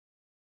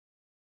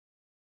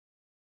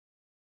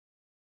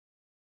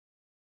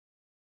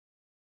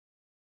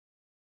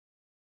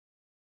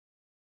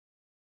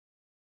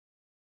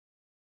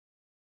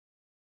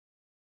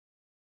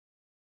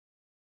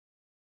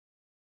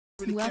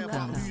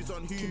Welcome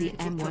to the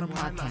M1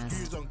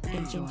 podcast.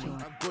 Enjoy.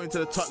 I'm going to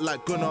the top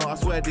like Gunnar. I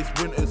swear this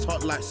winter's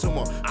hot like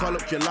summer. Call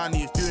up Jelani,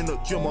 he's doing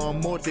up Jumma. I'm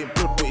more than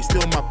blood, but he's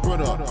still my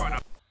brother.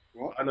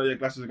 What? I know your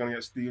glasses are gonna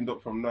get steamed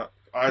up from that.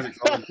 Isaac.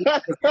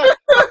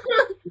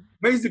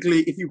 Basically,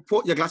 if you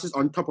put your glasses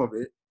on top of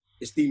it,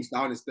 it steams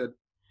down instead.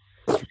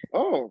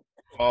 Oh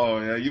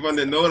yeah, you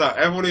didn't know that.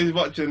 Everyone who's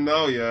watching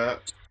now, yeah,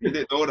 you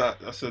didn't know that.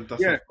 That's My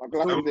glasses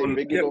ain't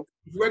big enough.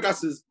 If you wear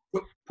glasses,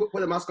 put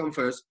the mask on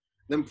first,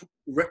 then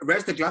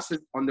rest the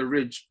glasses on the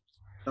ridge.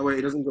 That way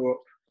it doesn't go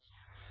up.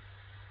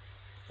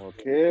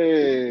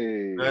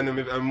 Okay. Random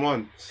with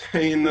M1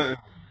 saying that.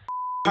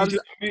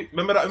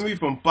 Remember that movie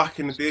from back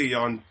in the day, yeah,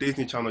 on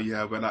Disney Channel,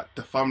 yeah, where like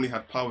the family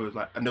had powers,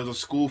 like, and there was a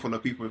school full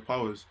of people with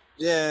powers.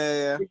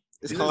 Yeah.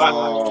 It's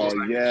called,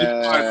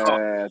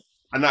 yeah.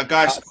 And that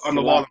guy on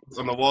the wall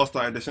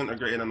started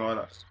disintegrating and all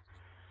that.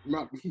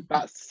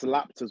 That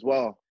slapped as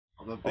well.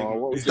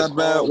 Is that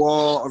bear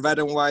wore a red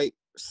and white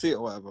suit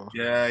or whatever?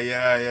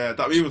 Yeah.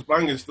 That movie was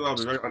banging still, and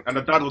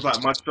the dad was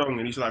like mad strong and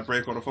he used to like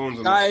break all the phones.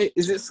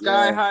 Is it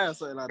Sky High or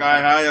something like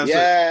Sky that? High,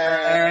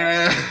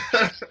 yeah.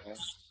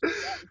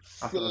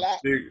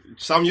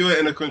 Sam, you were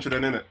in the country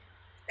then, innit?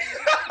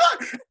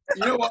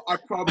 You know what? I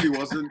probably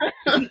wasn't.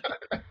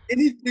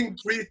 Anything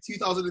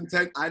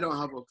pre-2010, I don't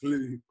have a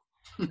clue.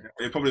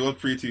 It probably was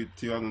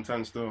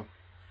pre-2010 still.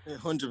 It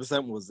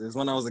 100% was. It was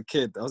when I was a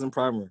kid. I was in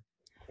primary.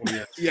 Oh,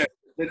 Yeah,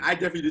 then I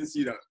definitely didn't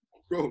see that.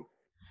 Bro.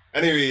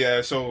 Anyway,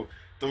 yeah, so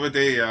the other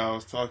day I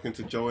was talking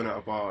to Joanna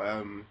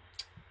about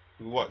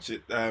watch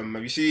it.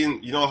 Have you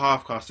seen, you know,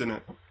 Halfcast,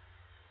 innit?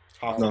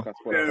 Halfcast.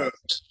 Yeah.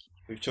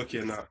 With Chucky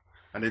and that.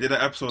 And they did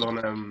an episode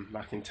on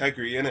like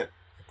integrity, innit?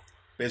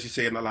 Basically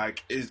saying that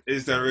like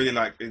is there really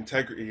like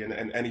integrity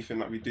in anything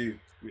that we do?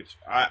 Which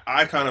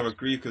I kind of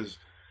agree, because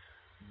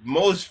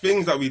most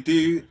things that we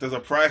do, there's a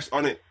price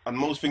on it, and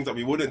most things that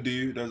we wouldn't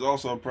do, there's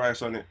also a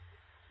price on it.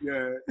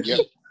 Yeah.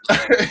 You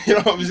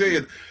know what I'm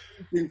saying?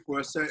 For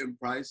a certain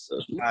price,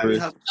 you have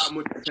that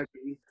much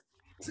integrity.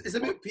 It's a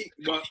bit peak,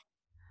 but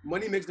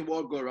money makes the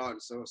world go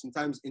around. So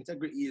sometimes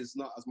integrity is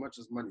not as much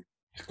as money.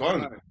 It's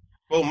gone.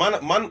 Well,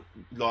 man,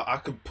 like I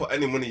could put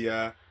any money,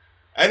 yeah.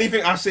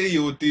 Anything I say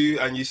you would do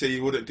and you say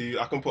you wouldn't do,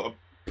 I can put a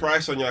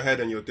price on your head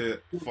and you'll do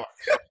it.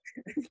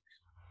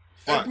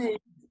 Fuck.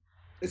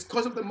 It's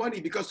because of the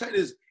money. Because check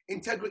this,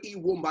 integrity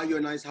won't buy you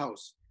a nice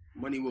house.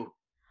 Money will.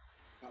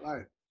 Not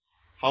lie.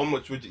 How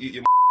much would you eat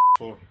your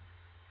for?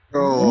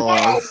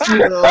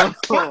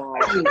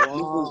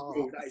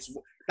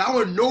 That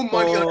one, no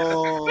money on that.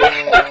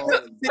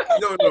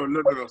 No.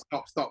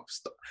 Stop.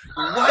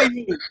 Why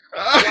you?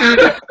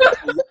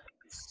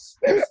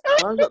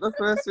 Why is that the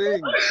first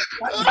thing?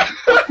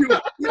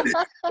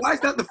 Why is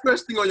that the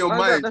first thing on your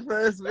mind? That the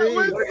first thing?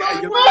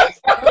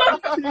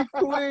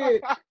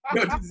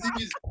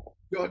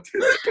 Your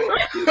disease.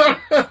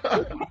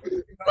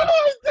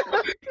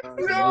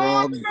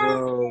 Wrong,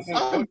 bro.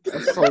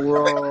 That's so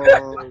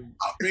wrong.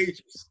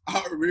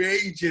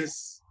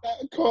 Outrageous.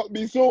 That caught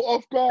me so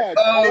off guard.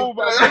 Oh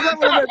my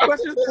God.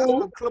 Questions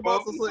for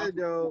Clubhouse or something,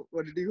 yo.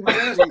 What did you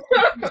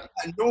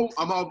No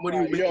amount of money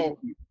will make you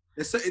do.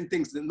 There's certain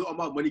things that no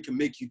amount of money can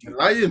make you do.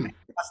 Lying.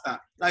 That's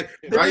that. Like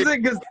the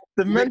thing is,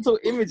 the mental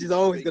image is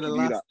always gonna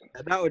last.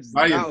 And that would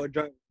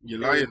drive. You're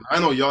lying. I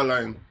know you're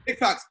lying. Big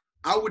facts.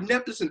 I would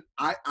never listen.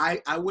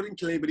 I wouldn't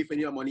kill anybody for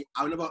any amount of money.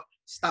 I would never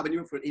stab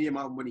anyone for any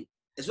amount of money.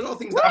 There's a lot of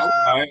things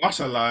that That's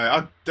a lie.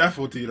 I'd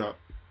definitely do that.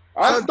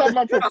 I'll stab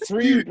man for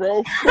free,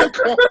 bro.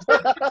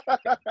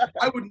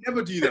 I would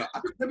never do that. I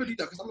could never do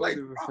that because I'm like,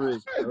 free.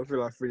 I don't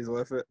feel like free is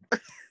worth it.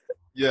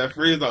 Yeah,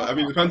 free is that. I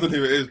mean, it depends on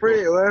who it is.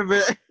 Free, worth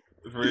it.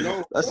 Free.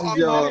 No, That's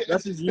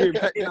just you,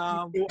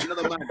 Peckham.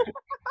 Another man.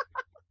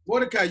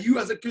 Mordecai, you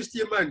as a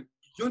Christian man,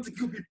 you want to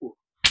kill people.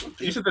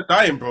 You said they're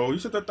dying, bro. You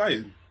said they're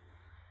dying.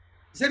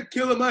 He said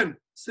kill a man.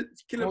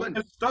 Kill a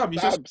man. Stab. You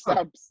said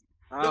stab.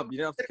 You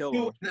don't have to kill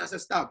one. I said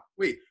stab.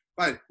 Wait,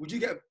 fine. Would you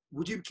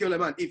kill a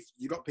man if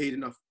you got paid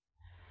enough?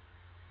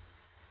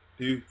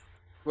 Who?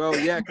 Well,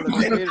 yeah, because I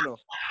got paid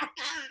enough.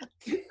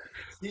 Who?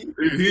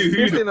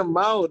 You said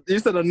amount. You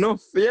said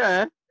enough.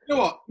 Yeah. You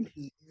know what?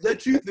 The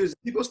truth is,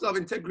 people still have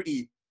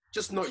integrity,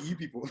 just not you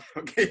people.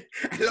 Okay.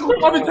 You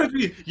don't have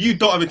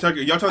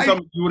integrity. You're telling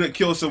me you wouldn't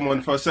kill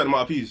someone for a certain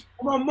amount of peas.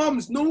 My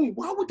mom's no.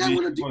 Why would I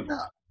want to do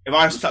that? If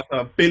I slapped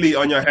a billy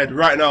on your head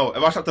right now,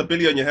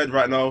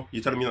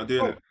 you're telling me you're not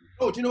doing it.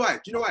 Oh, do you know why?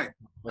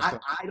 I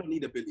don't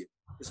need a billion.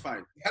 It's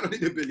fine. I don't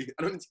need a billion.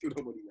 I don't need to kill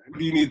nobody, man. What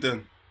do you need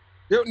then?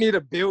 You don't need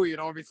 $1 billion,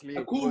 obviously.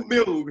 A cool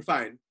meal will be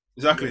fine.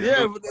 Exactly.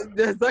 Yeah, but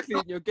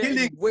exactly. You're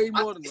getting way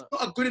more than that. It's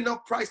not a good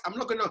enough price. I'm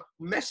not gonna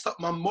mess up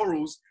my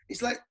morals.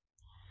 It's like.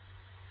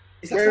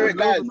 Wait,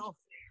 guys.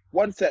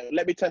 One sec.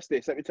 Let me test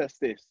this.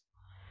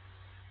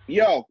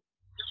 Yo.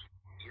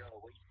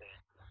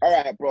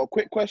 All right, bro.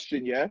 Quick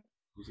question, yeah.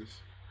 Who's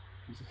this?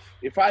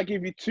 If I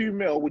give you 2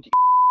 mil, would you?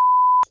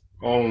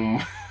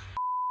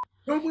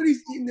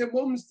 Nobody's eating their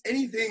mom's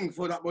anything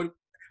for that one.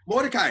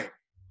 Mordecai,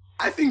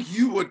 I think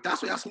you would.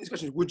 That's why you're asking these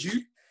questions. Would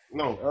you?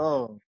 No.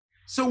 Oh.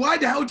 So why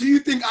the hell do you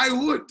think I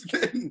would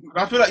then?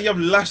 I feel like you have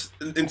less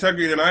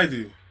integrity than I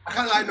do. I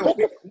can't lie, no,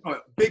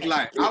 big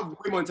lie. I have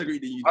way more integrity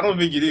than you. I don't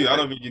think you do.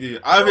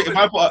 I think if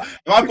I put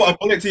a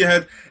bullet to your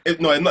head,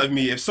 not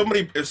me. If some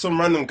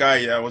random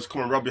guy was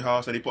coming rob your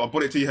house and he put a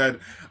bullet to your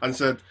head and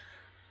said,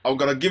 "I'm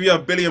gonna give you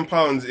 £1 billion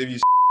if you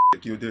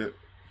you'll do it."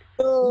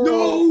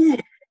 No,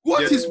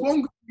 what is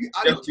wrong with you?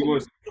 I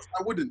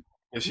wouldn't.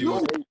 Yes, you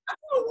would.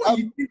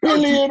 £1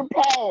 billion.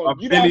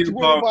 You don't have to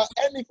worry about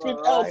anything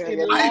else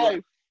in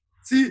life.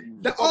 See,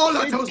 all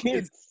that tells me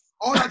is,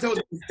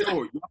 yo,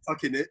 you're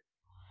fucking it.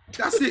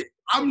 That's it.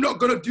 I'm not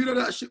gonna do none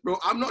of that shit, bro.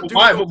 I'm not doing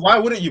Why? But why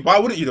wouldn't you? Why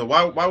wouldn't you though?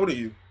 Why wouldn't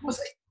you?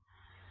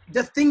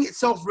 The thing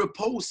itself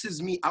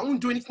repulses me. I won't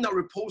do anything that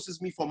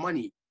repulses me for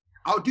money.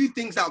 I'll do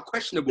things that are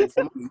questionable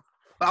for money,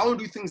 but I won't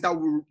do things that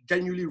will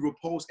genuinely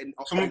repulse and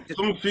some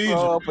foods.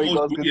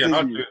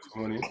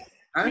 Money.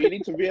 Huh? You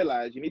need to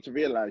realize,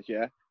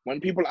 yeah. When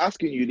people are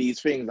asking you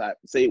these things, like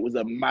say it was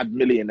a mad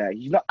millionaire,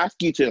 he's not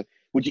asking you to.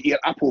 Would you eat an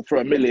apple for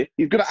 $1 million?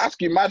 He's gonna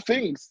ask you mad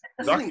things.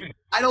 Exactly.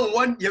 I don't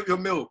want your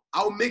meal.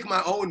 I'll make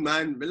my own,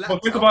 man. Relax.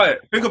 But think about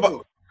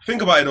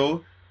it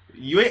though.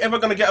 You ain't ever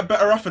gonna get a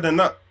better offer than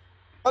that.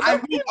 I'll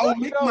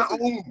make my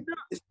own.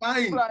 It's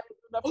fine. I'm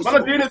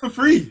not doing it for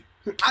free.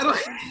 I don't.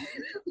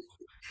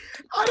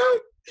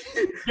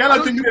 Get her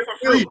doing it for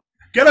free.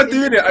 Get her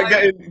doing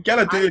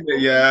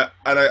it, yeah.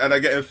 And I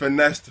getting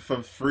finessed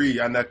for free,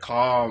 and they're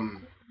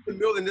calm. The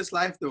meal in this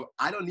life, though,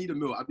 I don't need a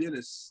meal. I'll be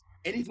honest.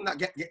 Anything that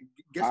gets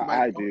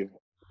I do.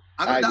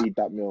 I need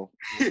that meal.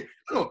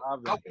 No, I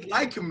would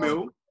like a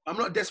meal. I'm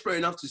not desperate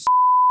enough to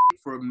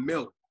for a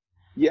meal.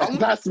 Yeah,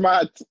 that's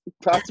mad.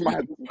 That's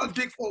mad. I'll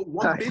dig for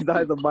one bit.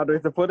 That is a mad way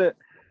to put it.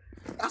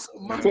 That's a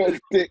mad.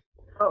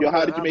 Yo,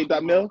 how did you make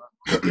that meal?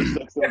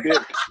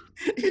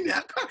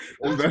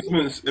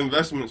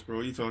 Investments, bro.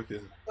 What are you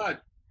talking?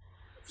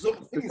 So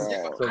things,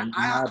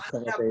 I have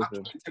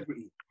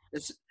integrity.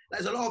 There's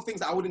a lot of things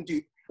that I wouldn't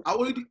do.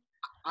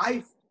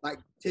 I like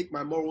take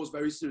my morals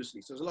very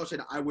seriously. So there's a lot of shit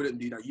that I wouldn't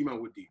do that you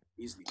man would do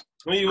easily.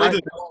 I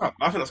think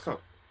that's cut.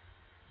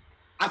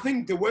 I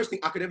think the worst thing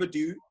I could ever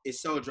do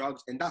is sell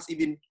drugs, and that's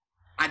even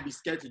I'd be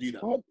scared to do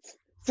that. What?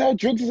 Sell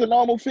drugs is a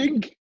normal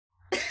thing.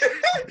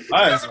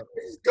 It's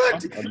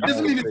good. It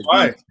doesn't mean it's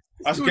why. good.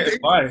 That's getting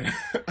by.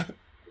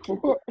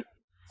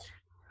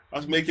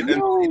 That's making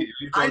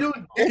I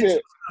don't do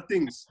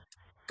things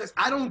because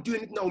I don't do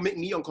anything that will make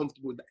me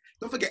uncomfortable.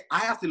 Don't forget, I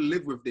have to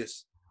live with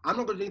this. I'm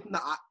not going to do anything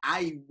that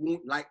I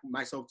won't like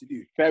myself to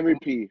do.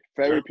 Therapy.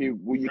 Well,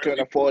 you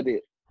can afford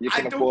it. You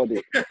can afford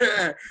it.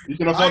 You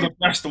can afford the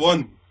best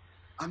one.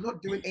 I'm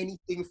not doing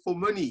anything for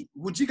money.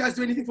 Would you guys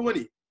do anything for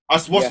money?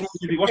 What's the most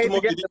you do for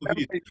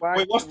peas?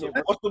 Wait, what's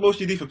the most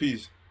you do for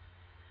peas?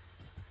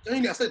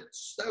 I said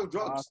sell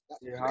drugs.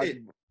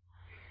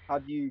 How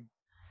do you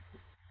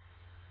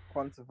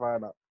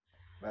quantify that?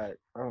 Like,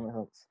 I don't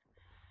know.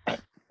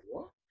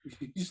 What?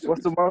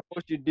 What's the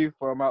most you do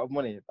for amount of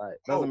money? Like,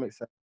 doesn't make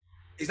sense.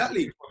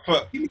 Exactly.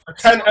 For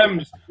 10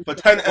 M's,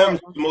 what's the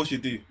most you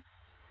do?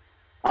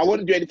 I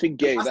wouldn't do anything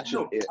gay. That's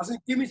it. I said,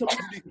 give me something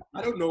to do.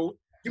 I don't know.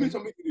 Give me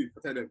something to do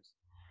for 10 M's.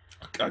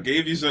 I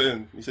gave you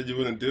something. You said you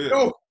wouldn't do it.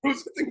 No,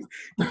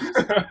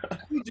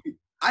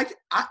 I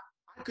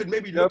could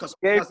maybe look at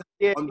something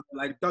on the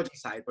like dodgy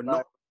side, but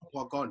not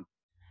for gone.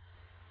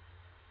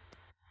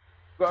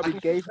 Gotta be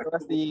gay for the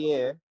rest of the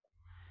year.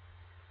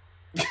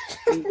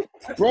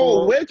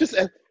 Bro, we're just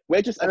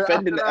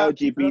offending the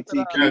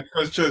LGBTQ.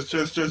 Just.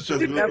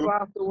 You never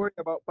have to worry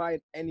about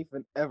buying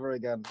anything ever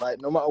again. Like,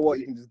 no matter what,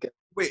 you can just get.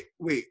 Wait.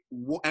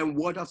 And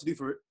what do I have to do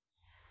for it?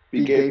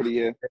 Be gay for the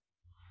year.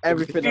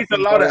 Everything. He's a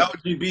lot of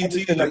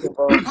LGBT. I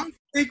can't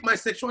fake my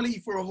sexuality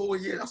for a whole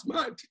year. That's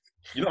mad.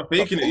 You're not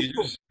faking it. You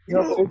just.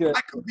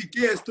 I could be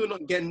gay and still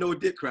not get no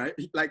dick, right?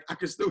 Like I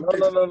can still. No.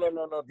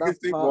 That's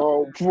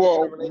whoa.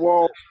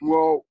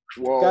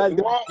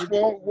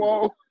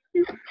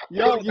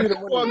 Yo, you the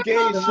one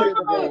gay shit,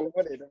 bro.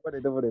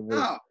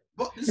 Nah,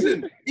 but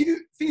listen,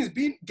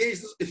 being gay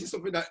is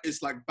something that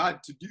is like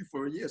bad to do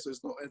for a year, so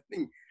it's not a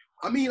thing.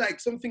 I mean, like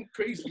something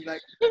crazy.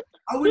 Like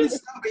I wouldn't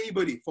stab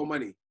anybody for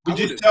money. Would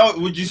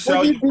you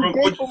sell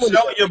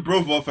your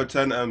brother for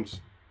 10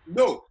 M's?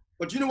 No,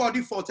 but you know what I'll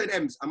do for 10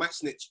 M's? I might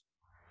snitch.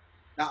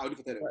 I'll do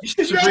for 10 M's. You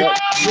snitch for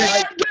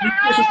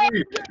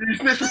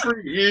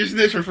free. You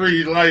snitch for free.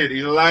 He's lying.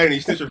 He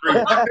snitch for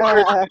free.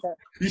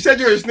 You said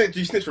you're a snitch.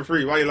 You snitch for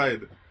free. Why are you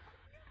lying?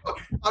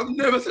 I've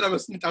never said I'm a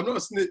snitch. I'm not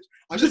a snitch.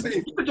 I'm just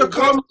saying. You're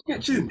calm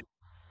snitching.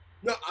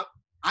 No,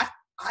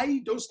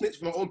 I don't snitch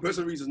for my own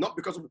personal reasons, not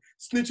because of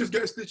snitches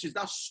get stitches.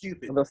 That's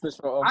stupid. I don't snitch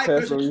for my own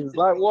personal reasons.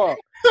 Like what?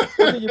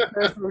 What are your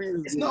personal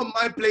reasons? It's not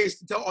my place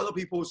to tell other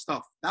people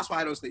stuff. That's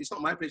why I don't snitch. It's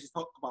not my place to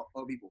talk about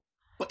other people.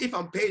 But if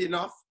I'm paid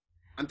enough,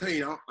 I'm telling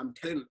you now, I'm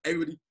telling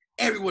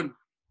everyone,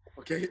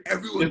 okay,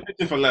 everyone. You're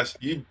snitching for less.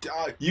 You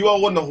are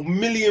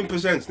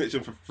 1,000,000%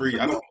 snitching for free.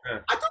 I don't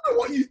care. I don't know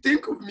what you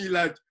think of me,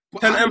 lad.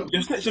 10 M.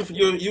 You're snitching for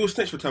you will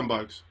snitch for 10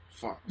 bags.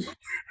 Fuck.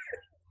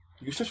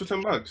 You snitch for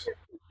 10 bags.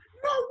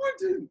 No, I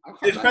wouldn't.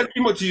 If I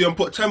came up to you and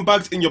put 10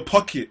 bags in your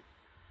pocket,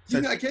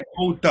 said,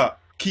 hold that,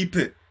 keep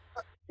it.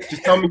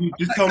 Just tell me.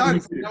 Just tell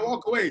me. I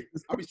walk away.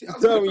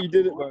 Tell me you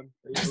did it, man.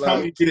 Just tell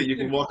me you did it. You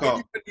can walk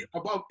out.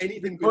 Above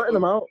anything. Putting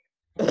them out.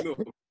 No.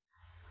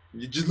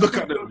 You just look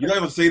at them. You don't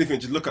even say anything.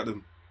 Just look at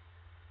them.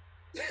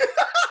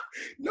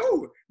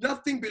 No,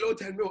 nothing below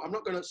 10 mil. I'm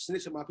not gonna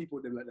snitch on my people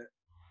with them like that.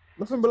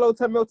 Nothing below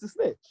 10 mil to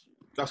snitch.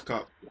 That's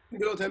cut. Nothing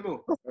below 10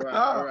 mil.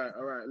 All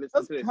right.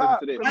 Listen to this.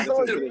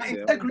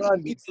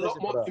 Integrity means a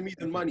lot more to me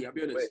than money. I'll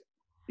be honest. Wait.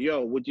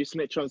 Yo, would you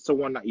snitch on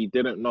someone that you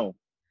didn't know?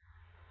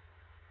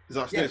 Is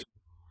that snitch?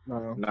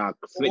 No. Nah,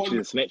 snitch is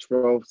a snitch,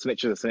 bro.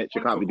 Snitch is a snitch.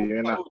 You can't be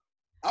doing that.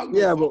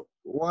 Yeah, but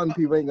one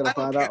people ain't gonna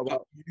find out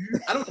about you.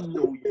 I don't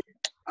know you.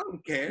 I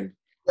don't care.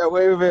 Yeah,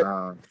 away with it.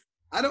 Nah.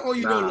 I don't owe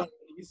you no love.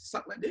 You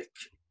suck my dick.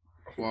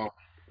 Wow.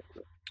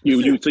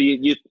 You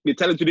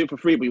tell him to do it for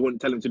free, but you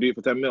wouldn't tell him to do it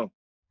for 10 mil.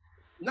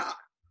 Nah,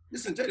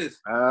 listen, check this.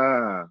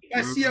 If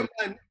I see a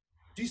man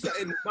do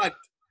something mad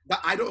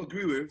that I don't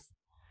agree with,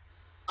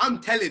 I'm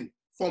telling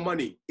for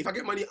money. If I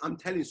get money, I'm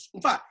telling.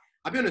 In fact,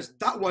 I'll be honest,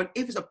 that one,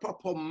 if it's a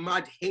proper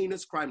mad,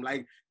 heinous crime,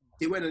 like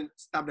they went and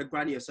stabbed a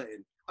granny or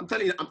something, I'm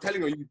telling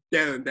you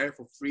there and there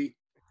for free.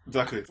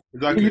 Exactly.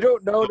 You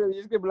don't know them.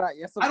 You're just gonna be like,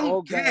 yes, I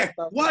don't care.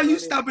 Why are you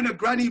stabbing a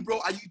granny,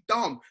 bro? Are you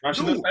dumb? Why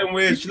she looking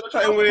weird? She looks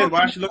like weird.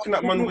 Why is she looking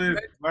at man weird?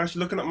 Why is she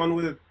looking at man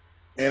weird?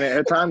 And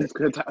her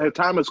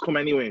time has come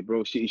anyway,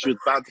 bro. She was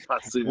bound to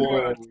pass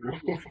soon.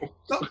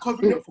 Stop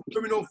covering up for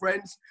criminal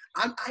friends.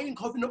 I ain't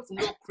covering up for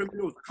no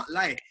criminals. I can't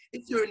lie.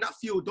 If you're in that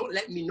field, don't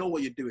let me know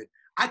what you're doing.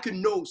 I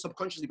can know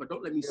subconsciously, but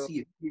don't let me see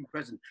it being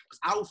present because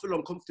I will feel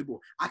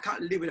uncomfortable. I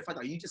can't live with the fact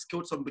that you just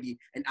killed somebody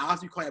and I have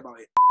to be quiet about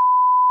it.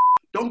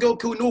 Don't go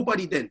kill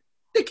nobody then.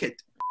 Dickhead.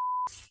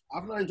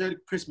 I've not enjoyed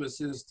Christmas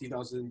since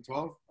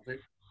 2012, I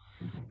think.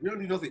 We don't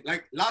do nothing.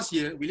 Like last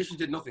year, we literally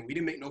did nothing. We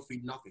didn't make no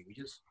food, nothing. We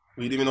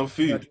didn't even know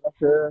food.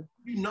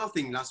 We did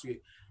nothing last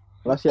week.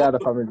 Last year I had a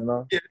family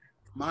dinner. Yeah.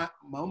 My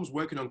mom's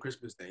working on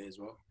Christmas Day as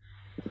well.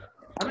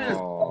 I mean,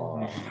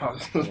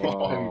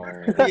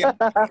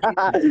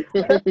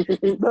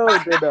 no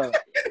dinner.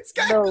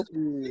 No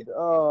food.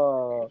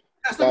 Oh.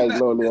 That's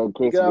lonely on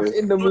Christmas.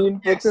 In the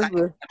moon for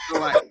Christmas.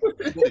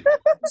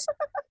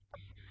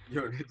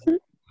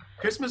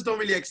 Christmas don't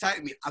really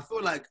excite me. I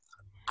feel like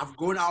I've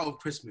grown out of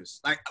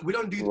Christmas. Like we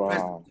don't do the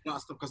presents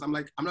and stuff because I'm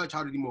not a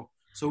child anymore.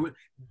 So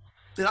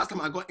the last time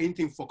I got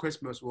anything for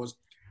Christmas was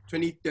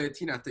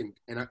 2013, I think,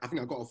 and I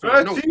think I got a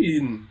phone.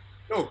 13.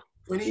 No,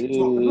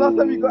 2012. The last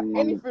time you got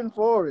anything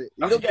for it?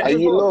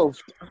 You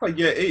loved. That's like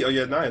year 8 or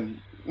year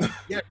 9.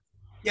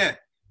 Yeah.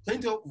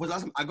 2012 was the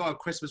last time I got a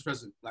Christmas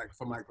present, like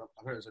from my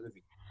parents or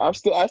anything. I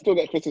still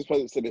get Christmas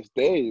presents to this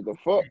day. The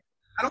fuck?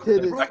 I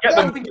get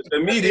them. The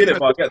media,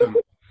 but I get them.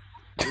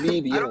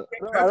 Media.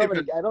 I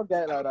don't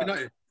get it like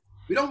that.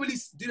 We don't really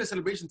do the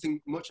celebration thing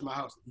much in my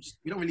house.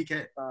 We don't really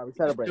care. We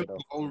celebrate though.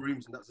 Our own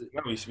rooms and that's it.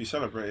 No, we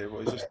celebrate it,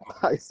 but it's just.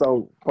 It's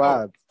so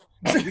bad.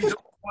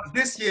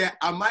 This year,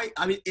 I might.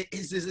 I mean,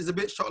 it's a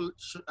bit short.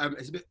 It's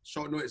a bit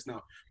short notice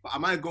now, but I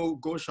might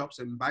go shops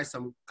and buy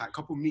some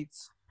couple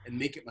meats and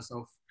make it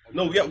myself.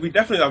 No, we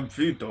definitely have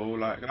food though.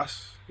 Like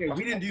that's. Yeah,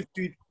 we didn't do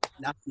food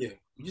last year.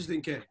 We just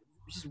didn't care.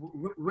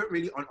 We weren't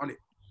really on it.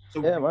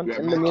 So yeah, man.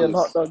 In the meal and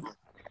hot dogs.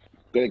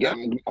 Gonna get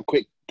a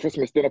quick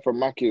Christmas dinner from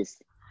Macca's.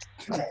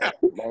 That's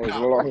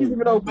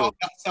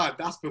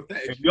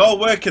pathetic. If you're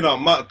working at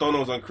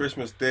McDonald's on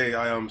Christmas Day,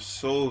 I am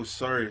so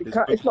sorry.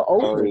 It's not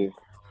open.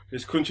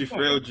 This country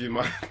failed you,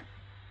 man.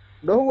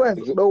 Nowhere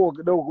can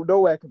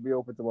be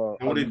open tomorrow.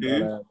 What do you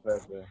do?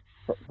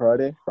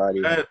 Friday.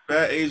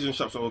 Bare Asian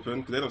shops are open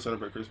because they don't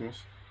celebrate Christmas.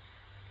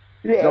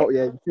 Yeah. No,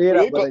 yeah.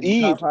 They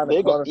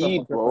got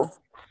Eid, bro.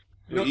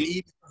 You know,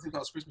 Eid doesn't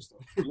cost Christmas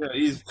though. Yeah,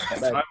 Eid's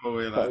time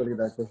away. Like.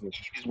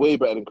 It's way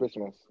better than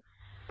Christmas.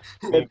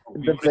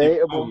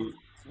 Debatable.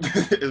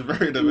 It's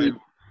very debatable.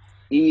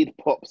 Eid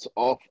pops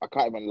off. I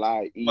can't even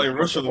lie. Like in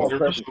Russia,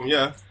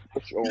 yeah.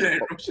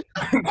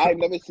 I've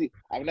never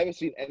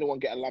seen anyone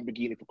get a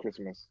Lamborghini for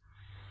Christmas.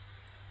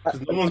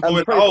 Because no one's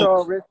going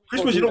out.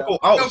 Christmas, you don't go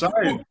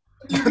outside.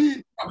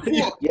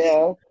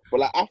 Yeah, but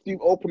like after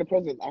you've opened the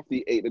present, after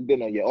you ate the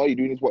dinner, all you're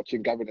doing is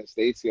watching Gavin and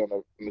Stacey on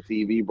the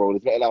TV, bro.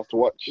 There's nothing else to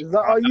watch. Is that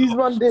all you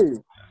man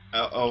do?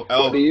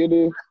 What do you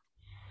do?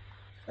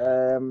 I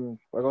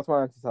go to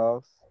my auntie's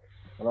house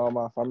and all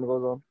my family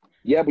goes on.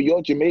 Yeah, but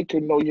you're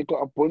Jamaican, though. You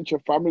got a bunch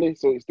of family,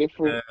 so it's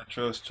different. Yeah,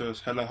 trust.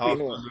 Hella half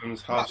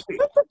cousins, half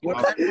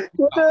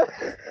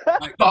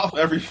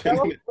everything.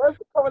 Where's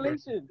the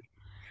correlation?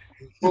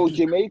 Bro,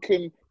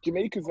 Jamaicans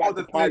like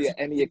to party at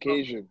any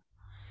occasion.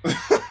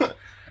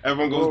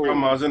 Everyone goes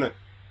grandma's, innit?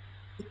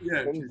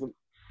 Yeah.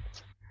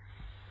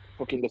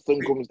 Fucking the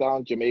sun comes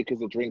down,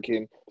 Jamaicans are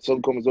drinking. The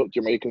sun comes up,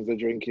 Jamaicans are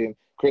drinking.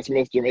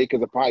 Christmas,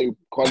 Jamaicans are party,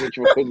 calling each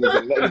other cousins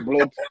and letting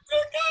blood.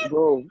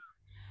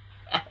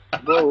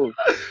 Bro,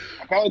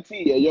 I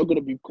guarantee you, you're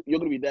gonna be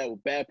there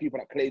with bare people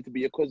that claim to be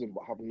your cousin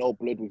but have no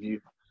blood with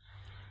you.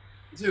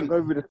 I'm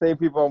gonna be the same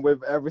people I'm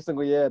with every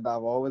single year that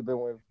I've always been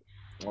with.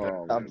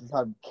 I've just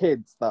had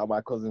kids that are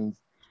my cousins.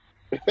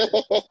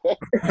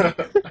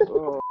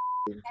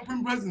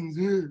 Open presents,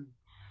 yeah.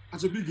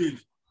 That's a big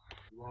age.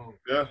 Wow.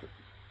 Yeah.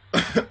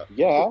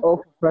 Yeah.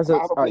 Oh, presents.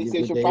 I have a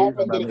PlayStation 5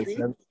 under the tree.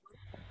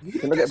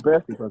 Can I get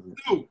birthday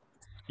presents?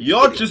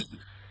 You're just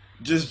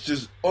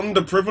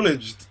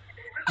underprivileged.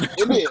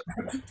 Isn't it?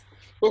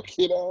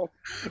 Fucking hell.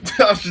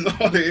 That's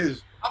just all it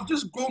is. I've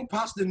just gone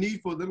past the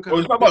need for them. Well,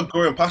 it's not about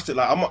going past it.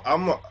 Like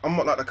I'm not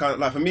like the kind of,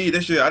 like, for me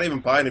this year I didn't even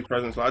buy any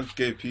presents. Like, I just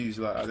gave peas.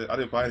 Like I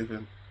didn't buy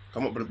anything.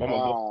 Come up with a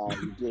bomb.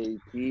 You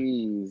gave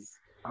peas.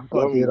 I'm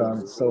gonna do that.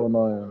 It's so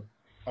annoying.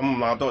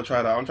 Like, don't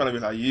try that. I'm trying to be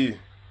like you.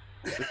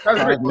 This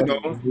guy's rich, you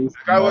know. This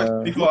guy works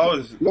 24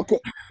 hours.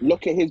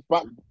 Look at his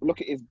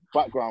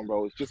background,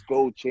 bro. It's just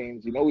gold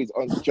chains. You know he's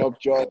on job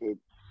Jordan.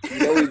 You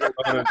know he's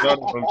on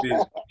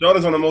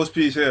Jordan's on the most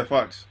peas here,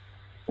 facts.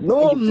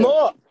 No, I'm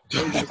not.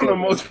 Jordan's on the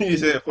most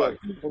peas here, facts.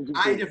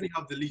 I definitely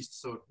have the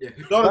least, so yeah.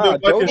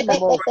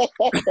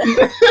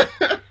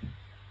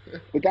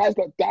 The guy's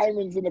got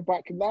diamonds in the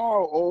back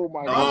now. Oh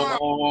my god.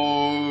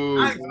 Oh,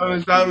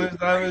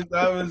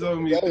 diamonds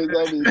on me.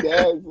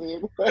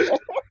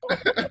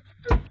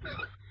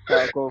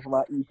 I'll go for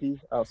my EP.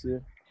 I'll see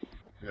you.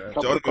 Yeah,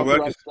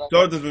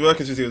 Jordan's been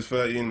working since he was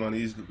 13, man.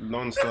 He's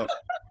non-stop.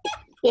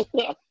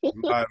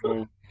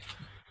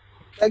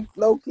 Like,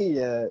 low-key,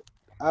 yeah,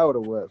 I would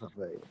have worked for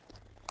Faye.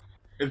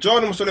 If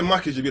Jordan was still in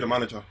Mackies, you'd be the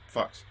manager.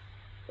 Facts.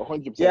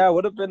 100%. Yeah, I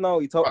would have been though.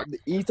 He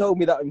told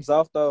me that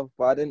himself though,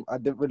 but I didn't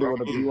really want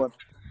to be one.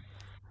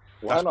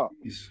 Why not?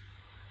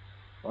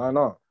 Why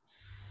not?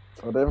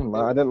 I didn't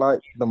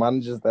like the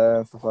managers there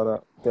and stuff like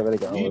that. Didn't really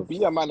get on with.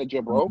 Be a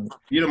manager, bro.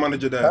 You're the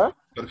manager there,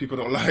 but the people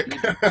don't like.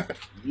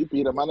 You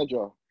be the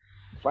manager.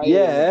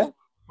 Yeah,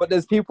 but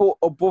there's people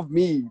above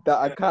me that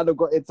I kind of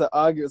got into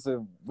arguments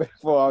with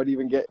before I would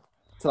even get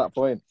to that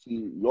point.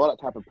 See, you're that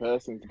type of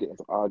person to get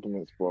into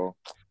arguments, bro.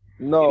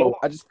 No, you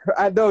know,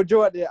 I know,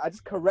 Joe. I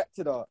just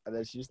corrected her, and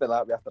then she used to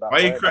like me after that. Why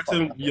are you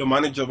correcting your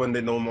manager when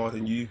they know more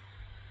than you?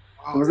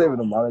 She wasn't even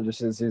a manager.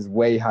 She's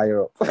way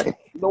higher up. You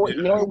know in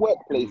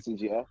workplaces,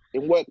 yeah?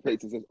 In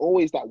workplaces, there's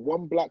always that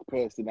one black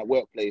person in that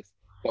workplace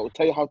that will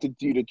tell you how to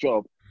do the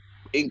job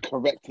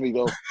incorrectly,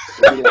 though.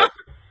 Like,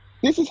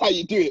 this is how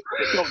you do it,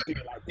 but don't do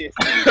it like this.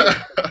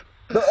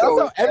 That's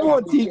how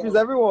everyone teaches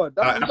everyone.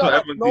 That's how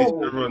everyone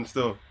teaches everyone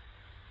still.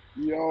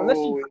 Yo.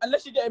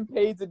 Unless you're getting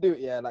paid to do it,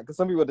 yeah. Like, cause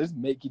some people just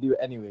make you do it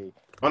anyway.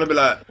 I'm gonna be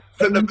like,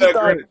 flip the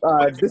burger.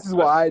 This is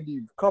what I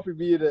do. Copy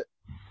me in it.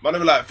 I'm gonna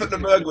be like, flip the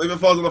burger. If it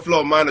falls on the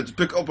floor, man, just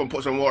pick it up and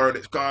put some water in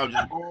it. Calm,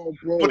 just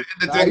put it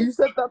in the tank. You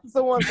said that to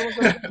someone.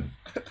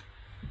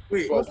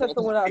 Wait, someone said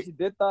someone actually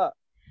did that.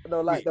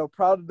 Like they're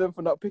proud of them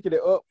for not picking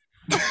it up.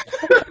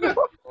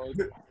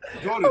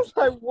 Jordan, I was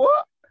like,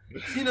 what?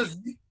 Seeing as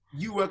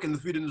you work in the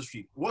food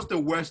industry, what's the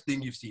worst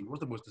thing you've seen? What's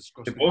the most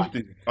disgusting? Both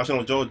do.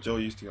 Actually, no, Joe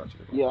used to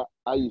actually. Yeah,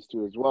 I used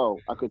to as well.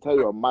 I could tell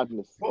you a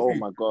madness. Oh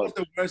my god.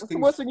 What's the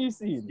worst thing you've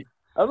seen?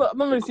 I've not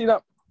really seen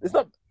that. It's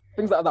not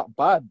things that are that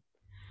bad.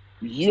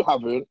 You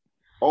haven't.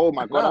 Oh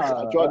my god.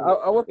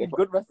 I work in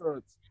good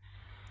restaurants.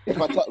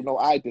 No,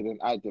 I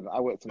didn't. I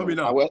worked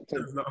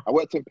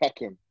in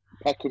Peckham.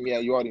 Peckham, yeah,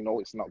 you already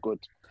know it's not good.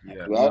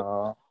 Yeah. Right?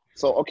 No.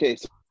 So okay,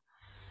 so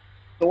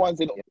the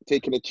ones in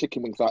taking the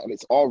chicken wings out and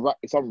it's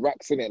on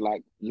racks in it,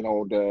 like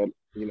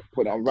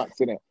put it on racks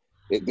in it.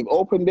 They've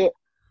opened it,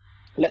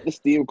 let the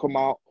steam come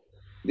out.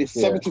 There's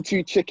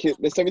 72 chicken,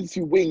 there's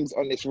 72 wings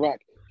on this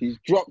rack. He's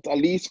dropped at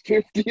least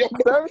 50 on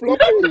the floor.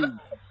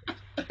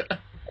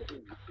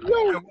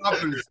 Yo, what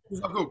happens?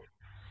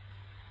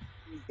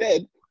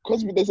 Then,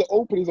 because there's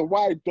a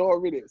wide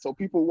door in it, so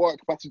people walk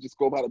past and just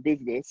go about the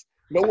business.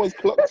 No one's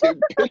clocked him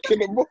picking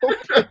them up.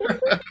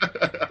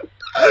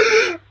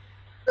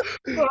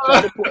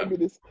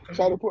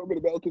 trying to put him in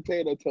a metal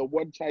container until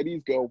one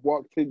Chinese girl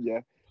walked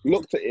in,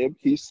 looked at him,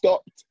 he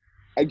stopped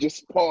and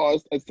just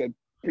paused and said,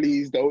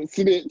 "Please don't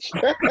snitch."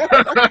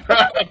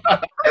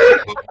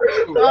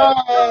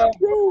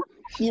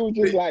 She was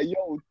just like,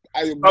 "Yo,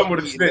 I am." Some would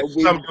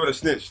have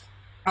snitched.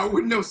 I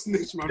wouldn't have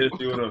snitched, man.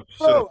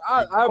 Bro,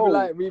 I'd be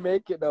like,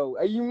 remake it though.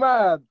 Are you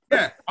mad?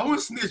 Yeah, I would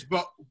snitch,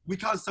 but we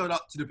can't sell it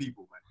out to the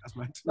people, man. That's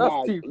my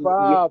That's too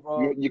far,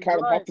 bro. You kind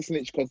of have to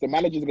snitch because the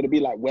manager's going to be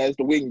like, "Where's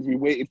the wings? We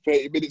waited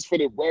 30 minutes for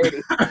them. Where are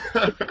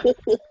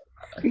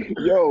they?"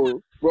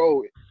 Yo,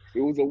 bro, it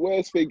was the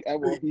worst thing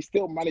ever. He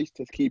still managed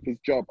to keep his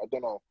job. I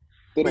don't know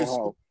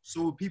how.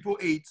 So people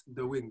ate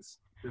the wings?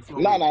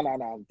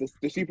 No.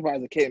 The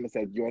supervisor came and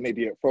said, "You're an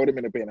idiot. Throw them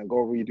in the bin and go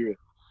redo it."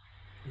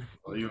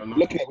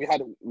 Look at it,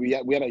 we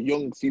had a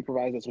young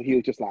supervisor, so he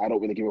was just like, "I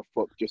don't really give a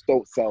fuck. Just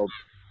don't sell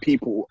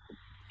people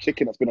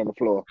chicken that's been on the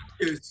floor."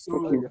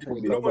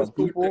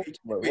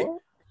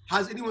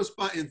 Has anyone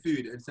spat in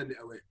food and sent it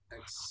away?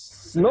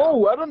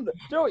 No, I don't.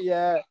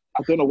 Yeah.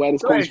 I don't know where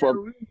this comes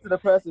from. To the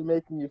person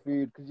making your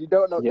food, because you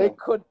don't know they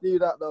could do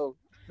that though.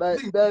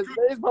 Like there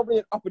is probably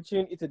an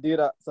opportunity to do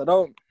that, so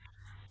don't.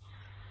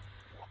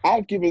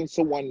 I've given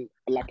someone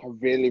like a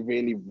really,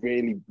 really,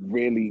 really,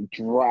 really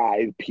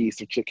dry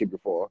piece of chicken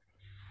before.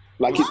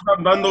 Like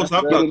Nando's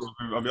have that.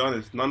 I'll be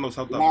honest, Nando's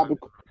have that.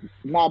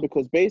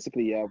 Because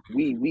basically,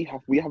 we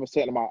have a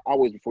certain amount of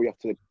hours before you have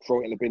to throw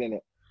it in the bin, in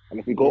it,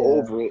 and if we go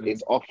over it,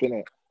 it's off in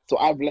it. So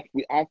I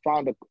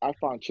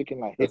found chicken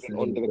like hidden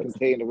under the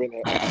container in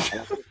it, and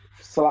I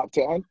slapped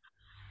it on.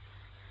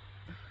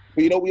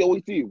 But you know what we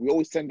always do? We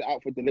always send it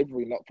out for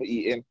delivery, not for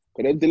eating.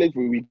 Because then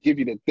delivery, we give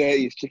you the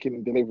dirtiest chicken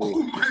in delivery.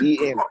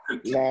 Eating,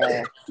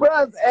 nah. But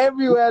that's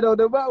everywhere though.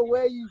 No matter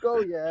where you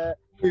go, yeah.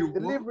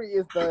 Delivery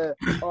is the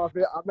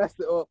I messed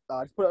it up.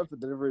 Nah, just put it up for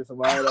delivery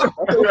somewhere. Like,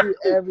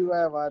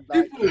 everywhere, man.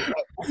 Like,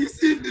 you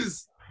seen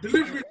this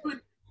delivery?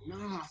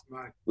 Nah,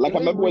 man. Like I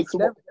remember when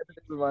someone,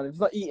 man. If it's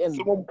not eating,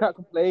 someone can't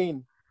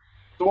complain.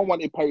 Someone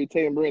wanted peri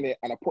timber in it,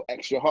 and I put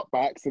extra hot by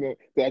accident.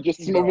 So I just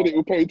smothered it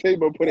with peri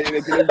timber and put it in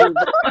a delivery.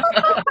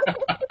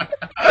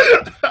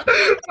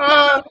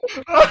 Oh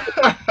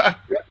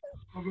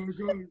my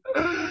god.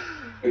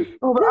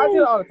 Oh, but I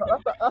get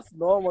it. That's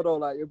normal though.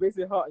 Like you're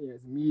basically hot and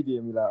it's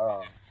medium. You're like,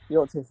 oh, you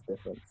don't taste the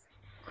difference.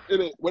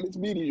 In it, when it's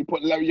medium, you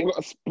put lemon. You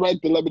got to spread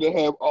the lemon and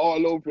herb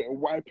all over it and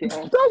wipe it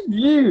off. That's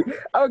you.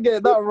 I'm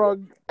getting that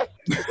wrong.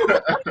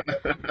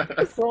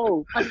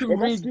 So I can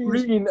read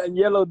green and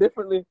yellow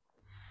differently.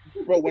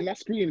 Bro, when that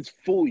screen is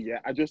full, yeah,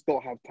 I just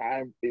don't have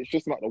time. It's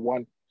just not the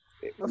one.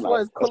 That's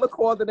why it's color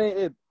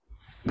coordinated.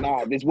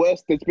 Nah, there's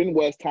been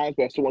worse times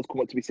where someone's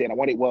come up to me saying, I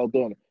want it well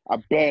done. I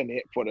burn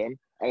it for them,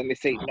 and then they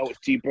say, no, it's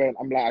too burnt.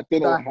 I'm like, I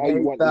don't know how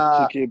you want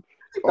this chicken.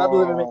 That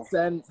doesn't even make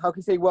sense. How can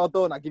you say well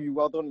done? I give you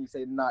well done, and you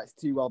say, nah, it's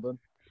too well done.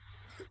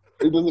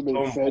 It doesn't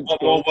make sense.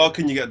 What more well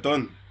can you get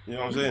done? You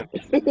know what I'm saying?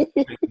 It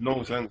makes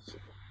no sense.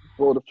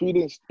 Bro, the food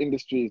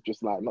industry is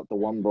just like not the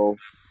one, bro.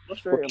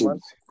 Frustrating, man.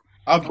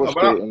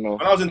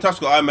 When I was in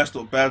Tesco, I messed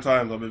up bad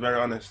times, I'll be very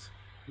honest.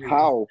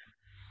 How?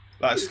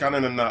 Like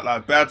scanning and that.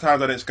 Like bad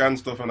times I didn't scan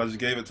stuff and I just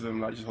gave it to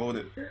them, like just hold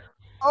it.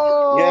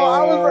 Oh, yeah.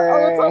 I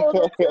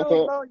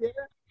was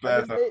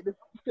Bad the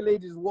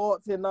lady just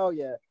walked in now,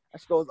 yeah. And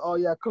she goes, oh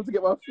yeah, come to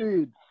get my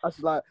food. And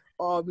she's like,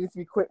 oh, it needs to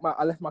be quick, man.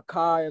 I left my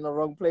car in the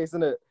wrong place,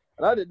 innit?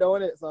 And I didn't know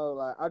it, so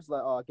like I just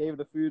like, oh, I gave her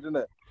the food,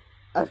 innit?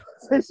 And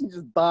so she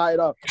just died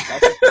off.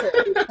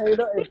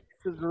 Like,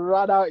 just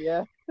ran out,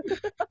 yeah.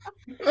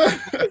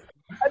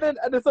 and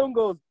then someone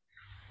goes,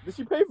 did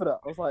she pay for that?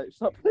 I was like,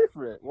 she's not pay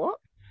for it. What?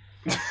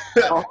 You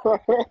gotta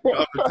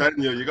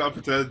pretend, you gotta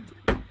pretend.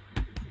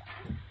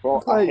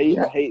 Bro, I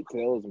hate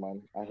tails,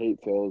 man. I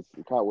hate tails.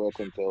 You can't work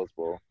on tails,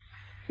 bro.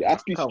 They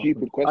ask you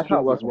stupid questions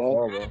as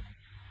well.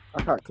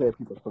 I can't clear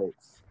people's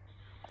plates.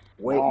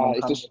 Wait,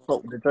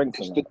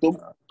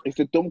 it's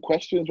the dumb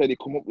questions where they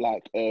come up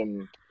like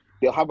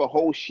they'll have a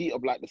whole sheet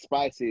of like the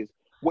spices.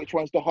 Which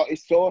one's the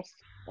hottest sauce?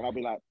 And I'll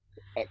be like,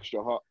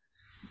 extra hot.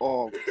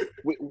 Or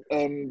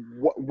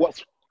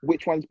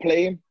which one's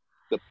plain?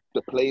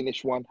 The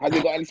plainish one. Has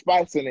it got any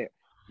spice in it?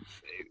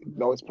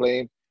 No, it's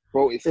plain.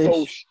 Bro, it's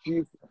so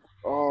stupid.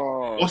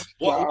 Oh,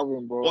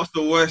 what's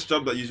the worst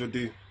job that you should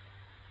do?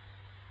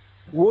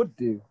 Would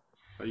do.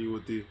 That you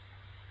would do.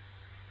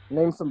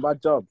 Name some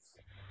bad jobs.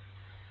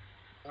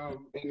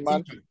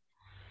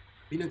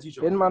 Being a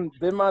teacher. Bin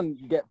man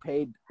get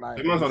paid like.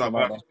 Bin man's not that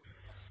bad.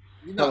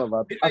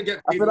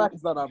 I feel like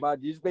it's not that bad.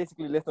 You just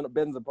basically lifting up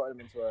bins and putting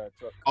them into a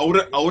truck. I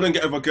wouldn't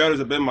get if a girl is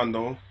a bin man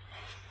though.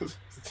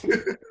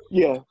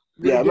 Yeah,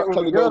 I'm not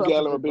trying to go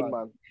girl and a bin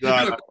man.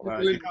 Nah,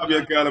 you can't be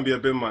a girl and be a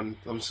bin man.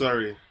 I'm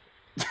sorry.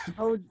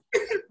 Or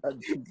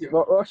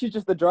she's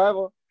just the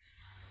driver.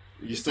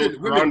 You're still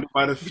surrounded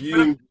by the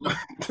fume.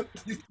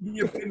 Be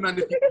a bin man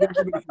if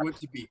you want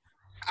to be.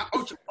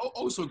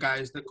 Also,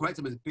 guys, the correct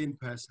term is bin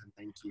person.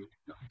 Thank you.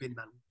 Not bin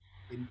man.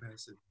 Bin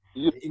person.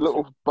 You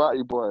little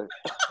batty boy.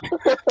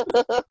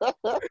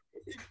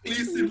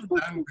 Inclusive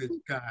language,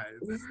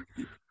 guys.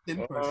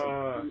 Bin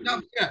person.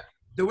 Yeah.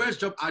 The worst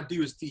job I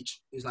do is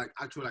teach. Is like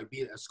actual like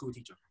being a school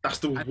teacher. That's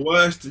the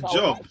worst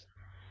job.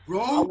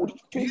 Bro, I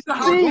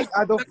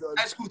don't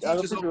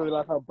think you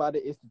realize how bad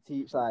it is to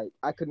teach. Like,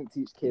 I couldn't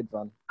teach kids,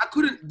 man. I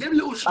couldn't. Them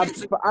little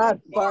streets. I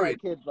had fire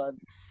kids, man.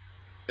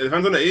 It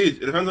depends on the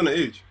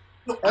age.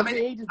 Look, I mean,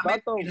 in high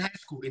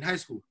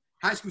school.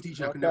 High school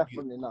teacher, I could never do that.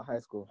 Definitely not high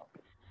school.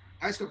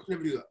 High school, I could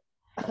never do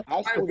that.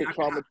 High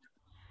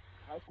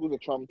school's a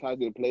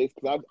traumatizing place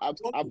because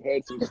I've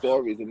heard some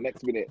stories, and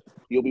next minute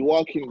you'll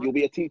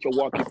be a teacher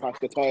walking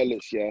past the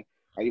toilets, yeah,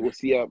 and you will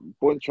see a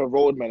bunch of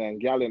roadmen and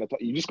gal in the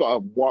toilet. You just gotta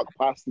walk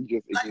past and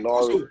just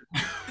ignore it.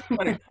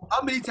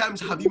 How many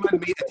times have you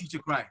made a teacher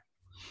cry?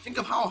 Think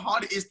of how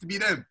hard it is to be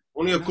them.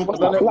 Only a couple.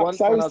 The black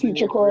science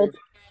teacher called.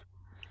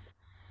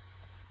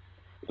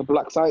 The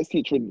black science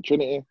teacher in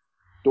Trinity,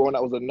 the one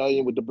that was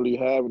annoying with the blue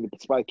hair and the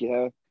spiky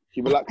hair.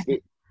 She relaxed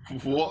it.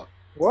 What?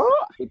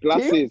 The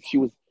glasses.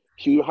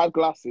 She had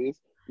glasses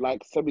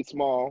like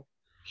semi-small.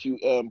 She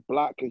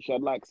black and she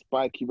had like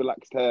spiky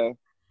relaxed hair.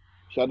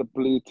 She had a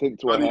blue tint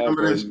to her hair.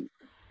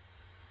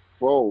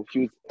 Bro,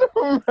 she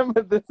was.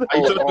 Remember this? I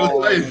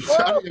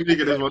don't even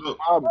get this one up.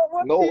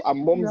 No,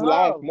 and Mum's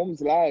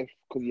life,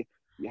 because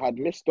you had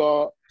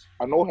Mr.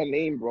 I know her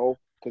name, bro.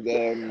 Because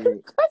I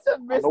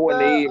know her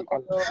name.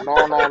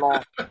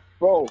 No.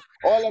 Bro,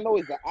 all I know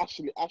is that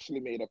Ashley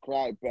made her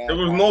cry. Bad. There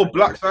was no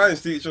black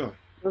science teacher.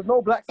 There's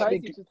no black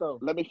science teachers though.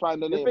 Let me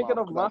find the name. You're thinking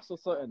of maths or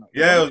something.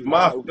 Yeah, it was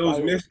maths.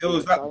 It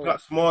was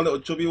that small little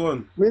chubby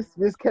one.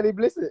 Miss Kelly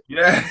Blissett.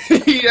 Yeah,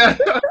 yeah.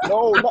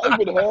 No, not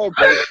even her,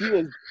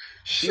 bro.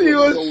 She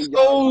was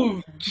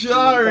so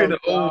jarring.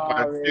 Oh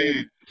my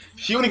dude.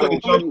 She only got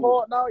in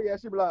trouble. Now, yeah,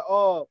 she'd be like,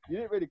 "Oh, you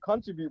didn't really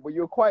contribute, but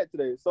you were quiet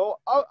today, so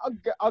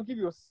I'll give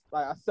you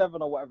a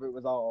 7 or whatever it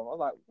was out of." I was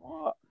like,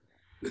 "What?"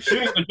 She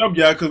only got the job,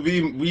 yeah, because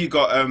we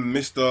got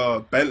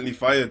Mr. Bentley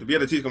fired. We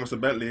had a teacher called Mr.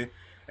 Bentley,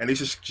 and he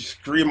just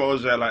scream at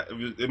us there, like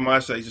in my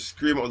set, he just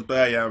scream at us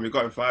there, yeah, and we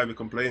got him fired. We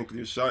complained because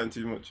he was shouting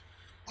too much.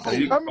 Oh,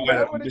 you not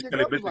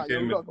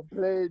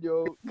complain,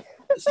 yo.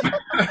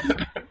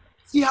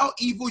 See how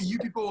evil you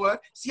people were?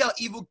 See how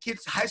evil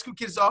kids, high school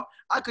kids are?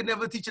 I could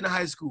never teach in a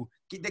high school.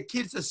 The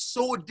kids are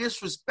so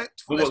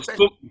disrespectful. Well,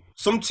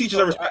 some teachers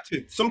are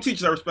respected. Some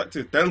teachers are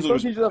respected. Some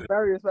teachers are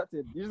very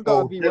respected. You just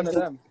gotta be one of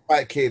them.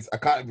 Fight kids. I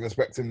can't even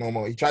respect him no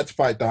more. He tried to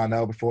fight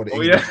Darnell before the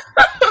English.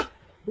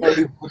 Yeah.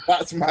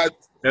 That's mad.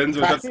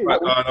 Denzel tried to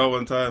fight Darnell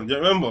one time. Do you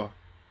remember?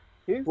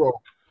 Who?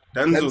 Bro.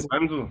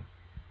 Denzel.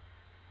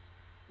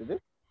 Did he?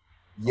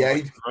 Yeah,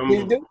 he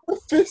did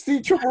fist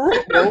each other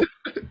up, bro.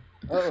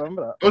 I don't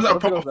remember that. It was a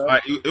proper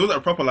like. It was a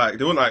proper like.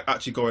 They weren't like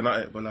actually going at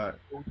it, but like.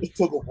 Just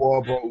took a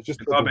war, bro. Just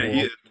took a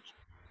war.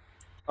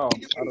 Oh,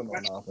 I don't know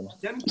nothing.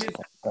 Them kids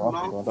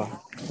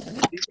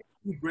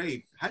too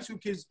brave. High school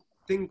kids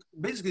think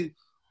basically,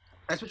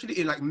 especially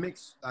in like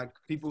mixed, like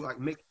people like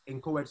mixed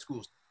in co-ed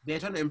schools, they're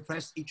trying to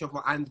impress each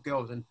other and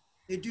girls, and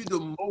they do the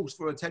most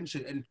for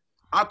attention. And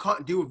I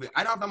can't deal with it.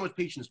 I don't have that much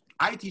patience.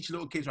 I teach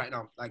little kids right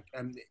now, like.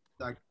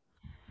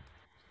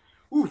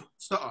 Ooh,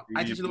 stutter.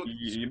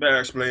 You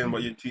better explain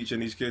what you're teaching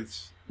these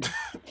kids.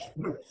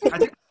 I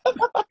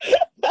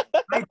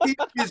teach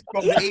kids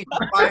from the age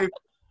of 5,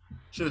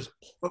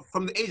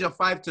 from the age of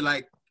 5 to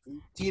like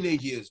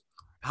teenage years,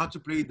 how to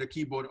play the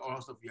keyboard,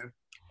 all stuff, yeah,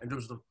 and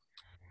those stuff.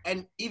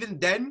 And even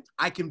then,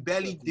 I can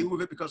barely deal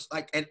with it because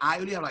and I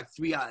only have like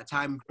 3 at a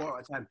time, 4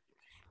 at a time.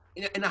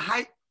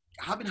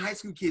 Having high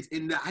school kids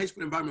in the high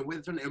school environment where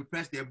they're trying to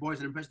impress their boys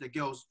and impress their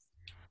girls.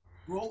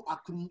 Bro,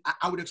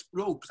 I would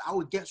explode because I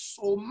would get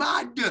so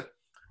mad. Do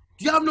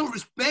you have no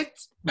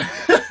respect? You're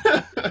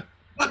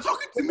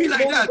talking to me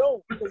like that.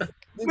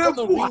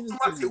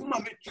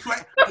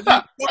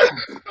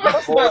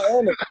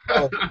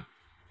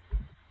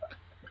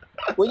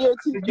 When you're a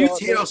teacher, you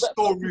tell a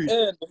story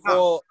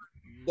before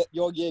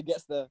your year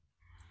gets there.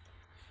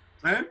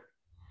 Eh?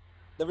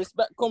 The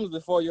respect comes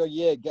before your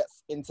year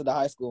gets into the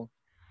high school.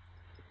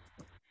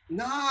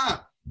 Nah,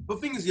 the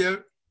thing is, yeah,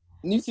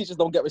 new teachers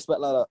don't get respect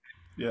like that.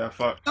 Yeah,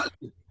 fuck.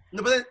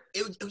 No, but then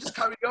it will just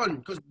carry on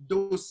because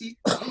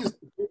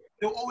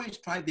they'll always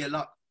try their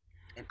luck,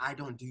 and I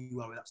don't do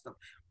well with that stuff.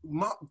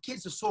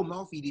 Kids are so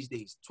mouthy these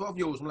days.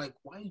 12-year-olds, I'm like,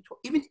 why are you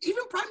even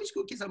primary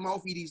school kids are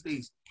mouthy these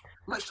days.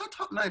 I'm like, shut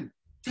up, man.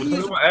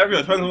 Depends on what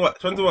area. Depends on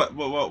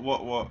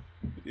what.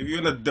 If you're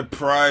in a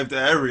deprived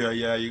area,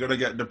 yeah, you're gonna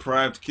get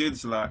deprived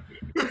kids. Like,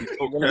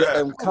 you're gonna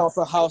get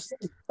council house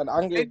and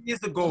angry. 10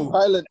 years ago,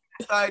 violent.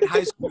 Inside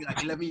high school,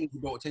 like 11 years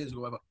ago, 10 years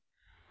ago, whatever.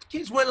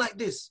 Kids weren't like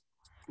this.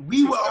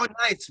 We were all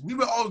nice. We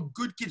were all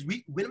good kids.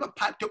 We never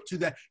piped up to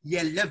the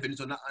year 11s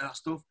and that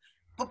stuff.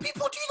 But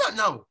people do that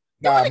now.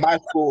 Nah, my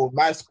school,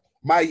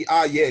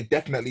 our year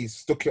definitely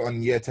stuck it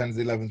on year 10s,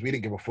 11s. We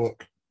didn't give a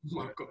fuck. Oh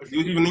my God. You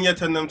was even in year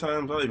 10 them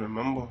times. I don't even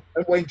remember.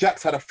 And when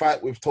Jax had a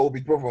fight with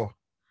Toby's brother.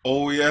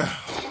 Oh yeah.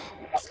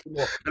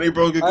 And he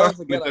broke his glass.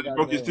 He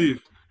broke his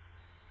teeth.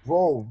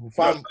 Bro,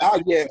 fam, our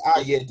year,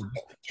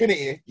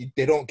 Trinity,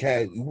 they don't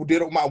care. They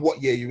don't matter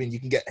what year you're in. You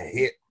can get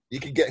hit. You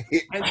can get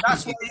hit. And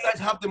that's why you guys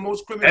have the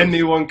most criminals.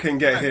 Anyone can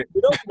get hit. We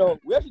don't know.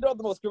 We actually don't have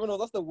the most criminals.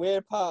 That's the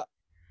weird part.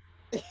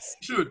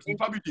 Should. You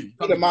probably do.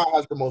 CDMount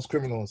has the most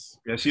criminals.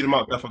 Yeah,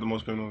 CDMount definitely the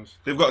most criminals.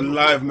 They've got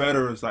live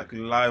murderers, like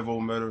live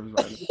old murderers.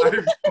 Like.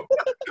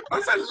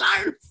 I said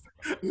live.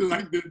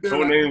 Like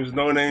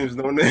no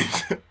names.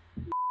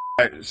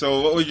 Right,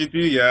 so what would you do,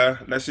 yeah?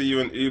 Let's say you're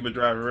an Uber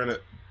driver,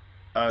 innit?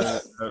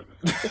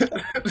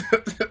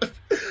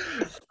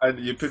 And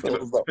you picked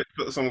up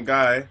some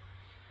guy,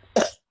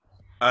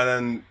 and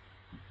then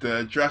the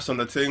address on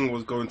the thing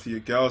was going to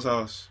your girl's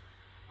house.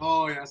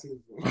 Oh, yeah.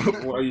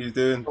 What are you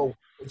doing? Oh,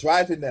 we're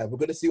driving there. We're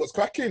going to see what's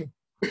cracking.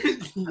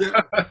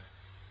 Yeah.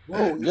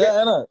 Whoa,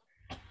 yeah, innit?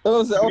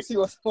 I'll see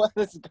what's going.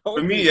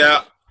 For me,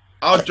 yeah,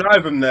 I'll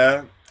drive him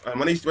there, and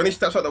when he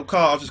steps out the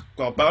car,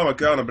 I'll bow my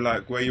girl and I'll be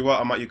like, where you at?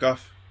 I'm at your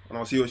gaff. And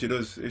I'll see what she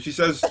does. If she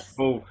says,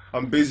 oh,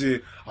 I'm busy,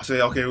 I'll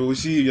say, okay, we'll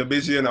see you, you're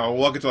busy, and I'll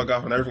walk into her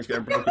gaff and everything's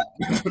getting broken.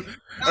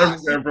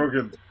 Everything's getting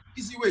broken.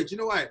 Easy way, do you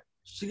know why?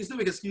 She can still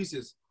make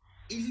excuses.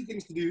 Easy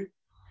things to do.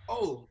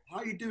 Oh, how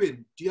are you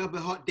doing? Do you have a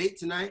hot date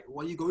tonight?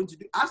 What are you going to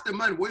do? Ask the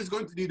man what he's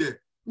going to do there.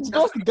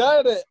 Just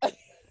got it.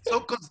 So,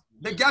 because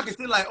the guy can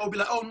still be like,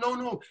 oh,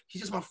 no,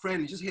 he's just my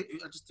friend. He's just here.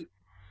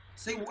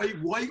 Say,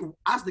 why?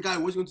 Ask the guy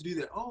what he's going to do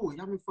there. Oh, you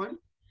having fun?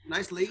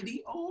 Nice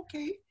lady? Oh,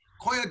 okay.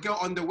 Call your girl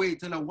on the way.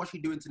 Tell her what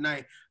she's doing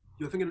tonight.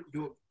 You're thinking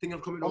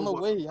of coming on over.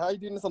 the way. How are you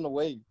doing this on the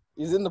way?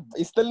 He's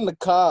still in the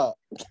car.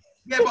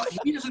 Yeah, but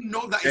he doesn't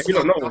know that. Yeah, you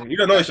don't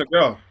know it's your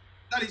girl.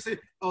 Then he said,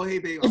 "Oh, hey,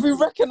 babe." If he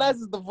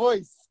recognizes the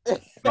voice, have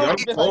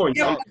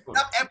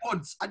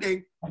AirPods. I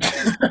think.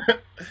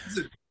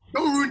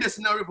 Don't ruin the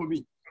scenario for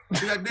me.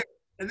 Like,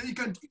 and then you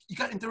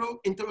can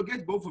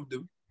interrogate both of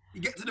them.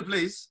 You get to the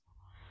place,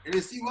 and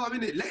then see what I'm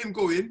in it. Let him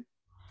go in.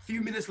 A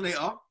few minutes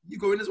later, you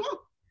go in as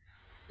well.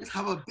 Let's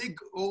have a big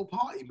old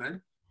party,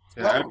 man.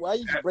 Yeah, why are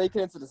you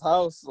breaking into this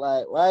house?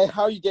 Like, why?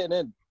 How are you getting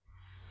in?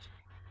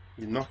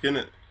 You knocking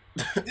it.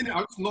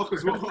 I'll just knock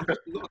as well. I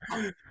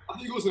think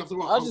he goes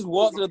after I just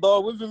walk to the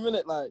door with him in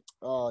it, like,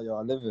 oh, yo,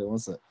 I live here. One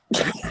sec.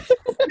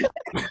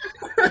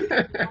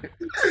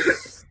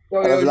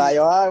 I'm like,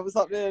 yo, hi, what's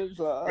up there? Like,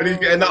 oh, when he's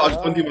getting out, I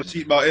just undo my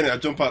seatbelt in it. I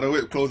jump out the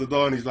whip, close the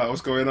door, and he's like,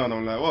 what's going on?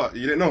 I'm like, what?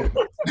 You didn't know?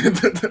 You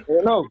didn't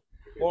know?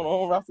 Go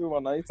on, Rafi,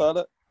 one night,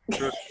 toilet.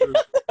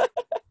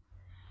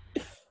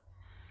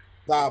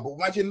 Nah, but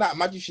imagine that.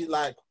 Imagine she's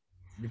like,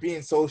 you're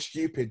being so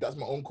stupid. That's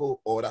my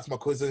uncle or that's my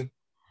cousin.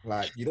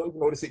 Like, you don't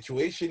even know the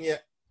situation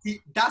yet.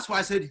 That's why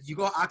I said you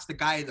gotta ask the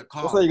guy in the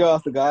car. That's why you gotta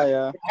ask the guy,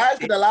 yeah. Guy's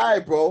gonna lie,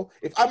 bro.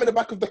 If I'm in the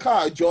back of the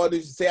car, John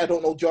is say I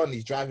don't know John,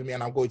 he's driving me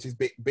and I'm going to his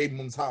baby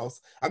mum's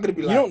house. I'm gonna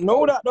be like, you don't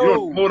know that though. You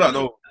don't know that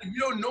though. You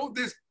don't know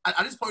this.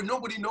 At this point,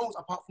 nobody knows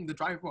apart from the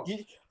driver.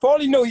 You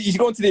probably know he's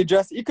going to the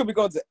address. He could be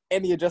going to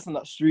any address on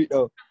that street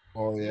though.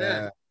 Oh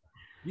yeah.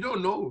 You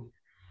don't know.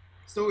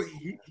 So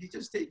he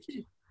just take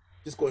it.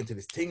 Just going to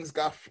this things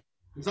gaff.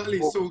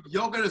 Exactly. So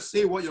you're gonna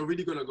say what you're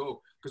really gonna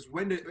go, because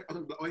when they,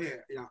 I'm going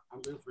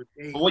for a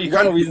day. But what you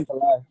got no can reason to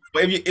lie.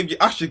 But if you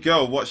ask your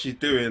girl what she's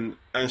doing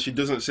and she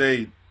doesn't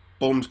say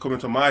bums coming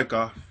to my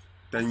gaff,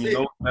 then you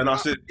know, and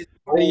that's it.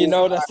 Then you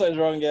know that something's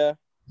wrong, yeah.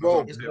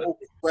 Bro, no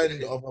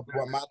friend of a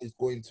man is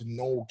going to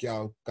no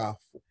girl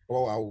gaff.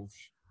 Bro, I will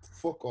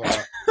fuck all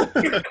that.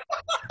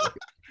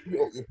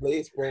 You up your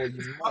place, bro.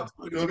 You mad.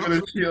 You're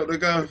gonna cheat on the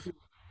gaff.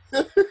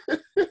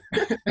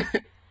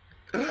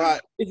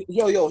 Right,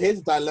 yo,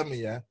 here's a dilemma,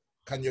 yeah.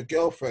 Can your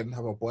girlfriend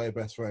have a boy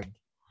best friend?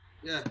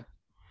 Yeah.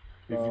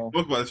 We talked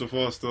about this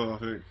before, still, I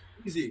think.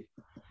 Easy.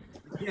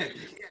 Yeah.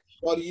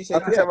 What do you say? I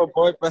think I have a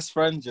boy best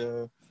friend,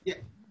 yeah.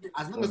 Yeah.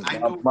 As long as I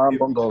know. I'm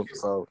bungo,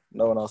 so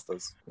no one else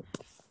does.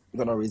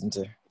 Got no reason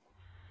to.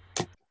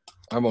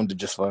 I'm on to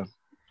just fine.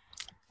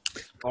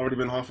 Already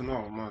been half an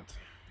hour, mad.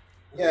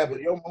 Yeah, but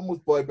your mum was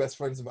boy best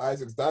friends with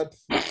Isaac's dad.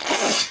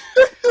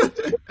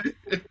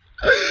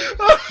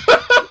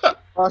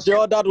 Oh, so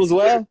your dad was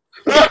where?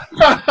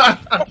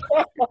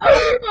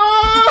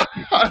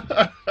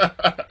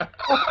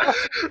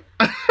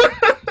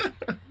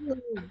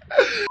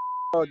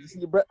 Oh, you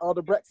see all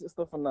the Brexit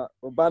stuff and that?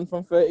 We're banned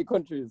from 30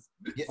 countries.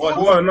 Yeah, it's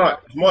more than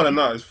that. It's more than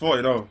that. It's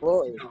 40 though.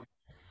 40.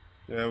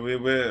 Yeah,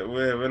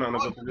 we're not in a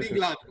good position.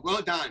 England.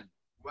 Well done.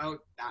 Well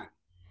done.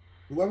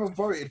 Whoever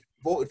voted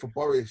for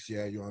Boris,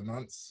 yeah, you're a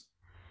nonce.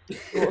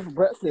 What for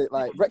Brexit?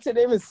 Like, Brexit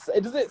name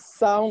does it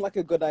sound like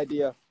a good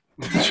idea?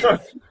 You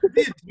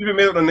even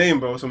made up the name,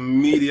 bro. Some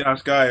meaty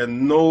ass guy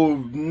and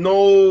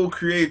no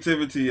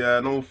creativity,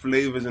 no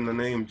flavors in the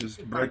name.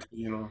 Just Brexit,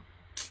 you know.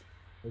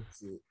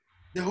 That's it.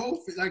 The whole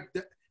thing, like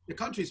the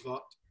country's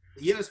fucked,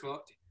 the year's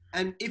fucked,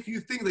 and if you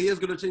think the year's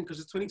gonna change because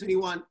it's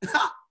 2021,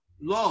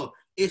 lol,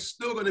 it's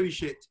still gonna be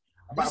shit.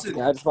 Listen,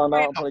 yeah, I just found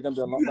out I'm probably gonna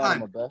be on lockdown on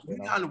my birthday.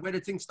 Wuhan, where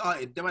the thing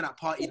started, they went out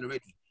partying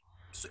already.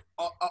 So,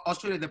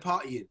 Australia, they're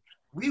partying.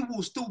 We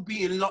will still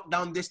be in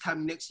lockdown this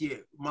time next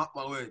year. Mark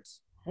my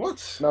words.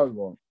 What? No, we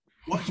won't.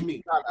 What do you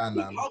mean?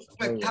 Nah. How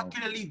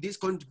spectacularly this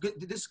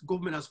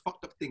government has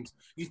fucked up things.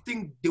 You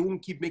think they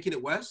won't keep making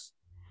it worse?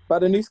 By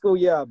the new school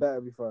year, I bet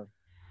it'll be fine.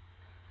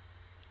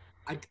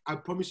 I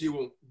promise you it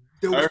won't.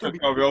 Everything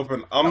will be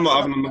open. I'm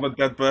not having another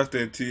dead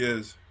birthday in 2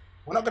 years.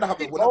 We're not gonna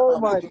have it. Oh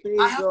my days,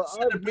 I have bro. to I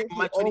celebrate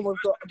my almost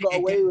got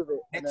away with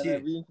it. And then they're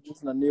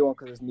reintroducing a new one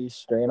because it's new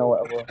strain or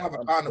whatever. We're gonna have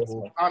a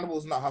carnival.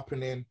 Carnival's not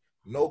happening.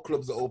 No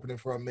clubs are opening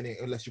for a minute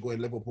unless you go in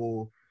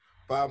Liverpool.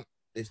 Bam,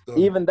 it's done.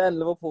 Even then,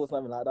 Liverpool's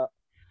nothing like that.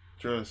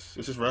 Just,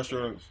 it's just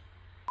restaurants.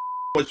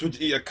 How much would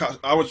you eat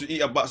how much would you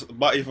eat a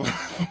batty for?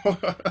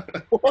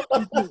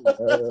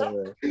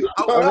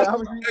 How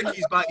much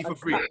turkeys batty for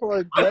free?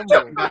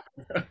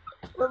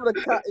 Remember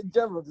the cat in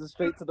general, just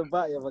straight to the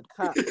batty of a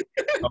cat.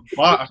 A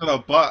bat? I said a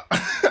bat.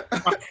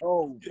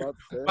 Oh,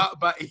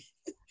 batty.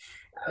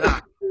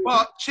 Nah.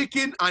 But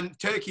chicken and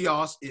turkey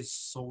ass is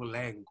so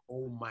lang.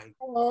 Oh my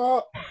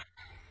god.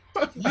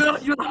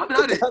 You haven't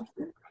had it.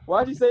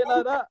 Why'd you say it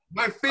like that?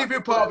 My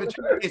favorite part of the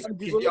chicken is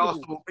the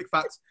arsehole. Big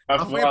facts. My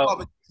favorite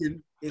part of the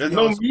chicken is there's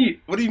no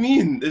meat. What do you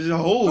mean? There's a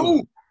hole.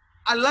 No.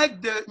 I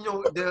like the I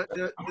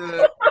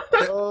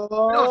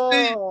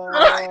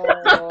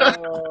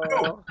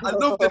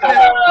love the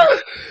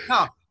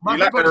nah, you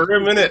like the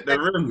rim, innit? The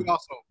rim.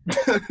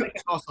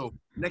 Also,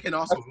 neck and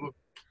arsehole.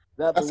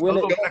 That's a win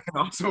it. Neck and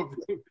arsehole.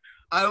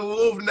 I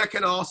love neck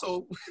and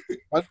arsehole.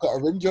 I've got a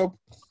rim job.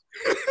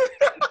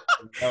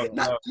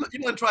 No. You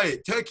want to try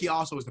it? Turkey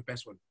arsehole is the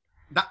best one.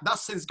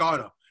 That's since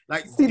Ghana.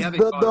 Like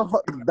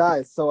that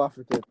is so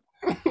African.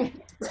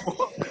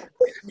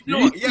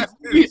 Yes,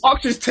 you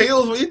ox's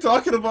tails. What are you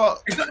talking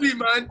about? Exactly,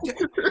 man.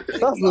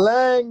 That's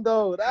lang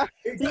though.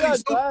 You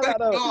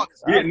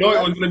didn't know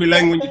it was gonna be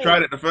lang when you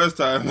tried it the first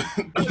time.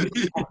 I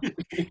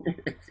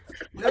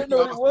didn't know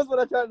what it was when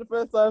I tried it the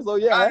first time. So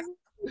yeah.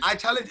 I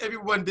challenge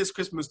everyone this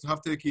Christmas to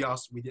have turkey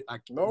ass with it.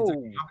 Like, no.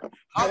 There's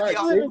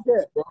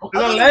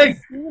a leg.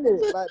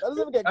 Like, that doesn't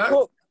even get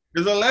cooked.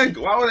 There's a leg.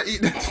 Why would I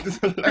eat that? There's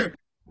a leg.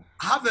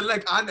 Have the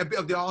leg and a bit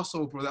of the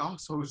arsehole, bro. The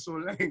arsehole is so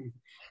lame.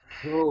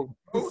 Bro,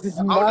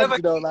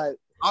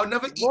 I'll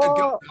never eat a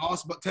girl's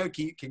ass, but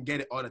turkey can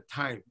get it all the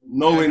time.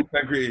 No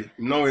integrity.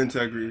 No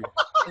integrity.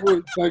 No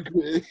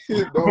integrity.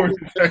 No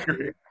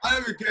integrity. I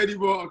don't even care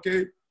anymore,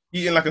 okay?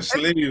 Eating like a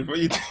slave. What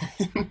are you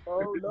doing?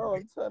 Oh no,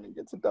 I'm turning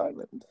it to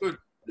diamond. Good.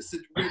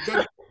 Listen, we're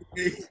done.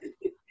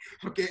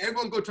 Okay,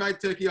 everyone go try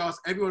turkey ass.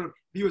 Everyone,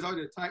 viewers out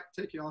there, type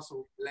turkey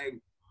arsehole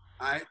leg.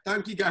 Alright,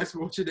 thank you guys for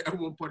watching the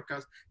M1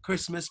 podcast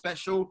Christmas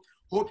special.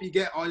 Hope you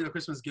get all your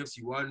Christmas gifts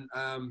you want.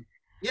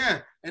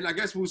 Yeah, and I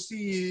guess we'll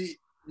see you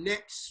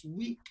next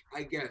week,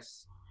 I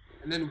guess.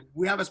 And then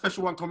we have a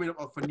special one coming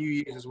up for New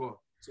Year's as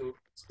well. So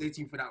stay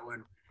tuned for that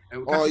one.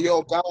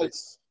 Yo,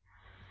 guys,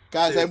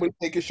 everybody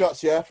taking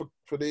shots, yeah, for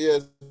the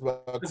years. Come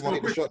on,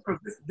 take a shot.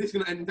 This is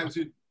gonna end anytime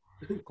soon.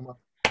 Come on.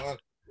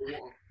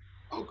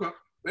 Okay,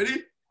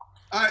 ready?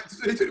 All right,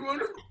 2021.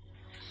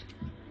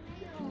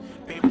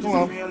 Come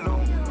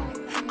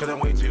on. Cause I'm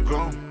way too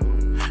grown.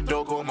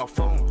 Don't go on my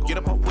phone. Get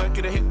up off work,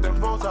 get a hit them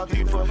rolls. I'll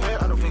do for her.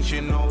 I don't think she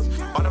knows.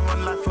 On the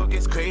run, life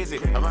gets crazy.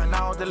 And right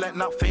now, they let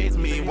not phase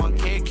me.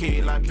 1K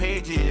kid like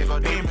Paige. I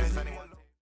got demons.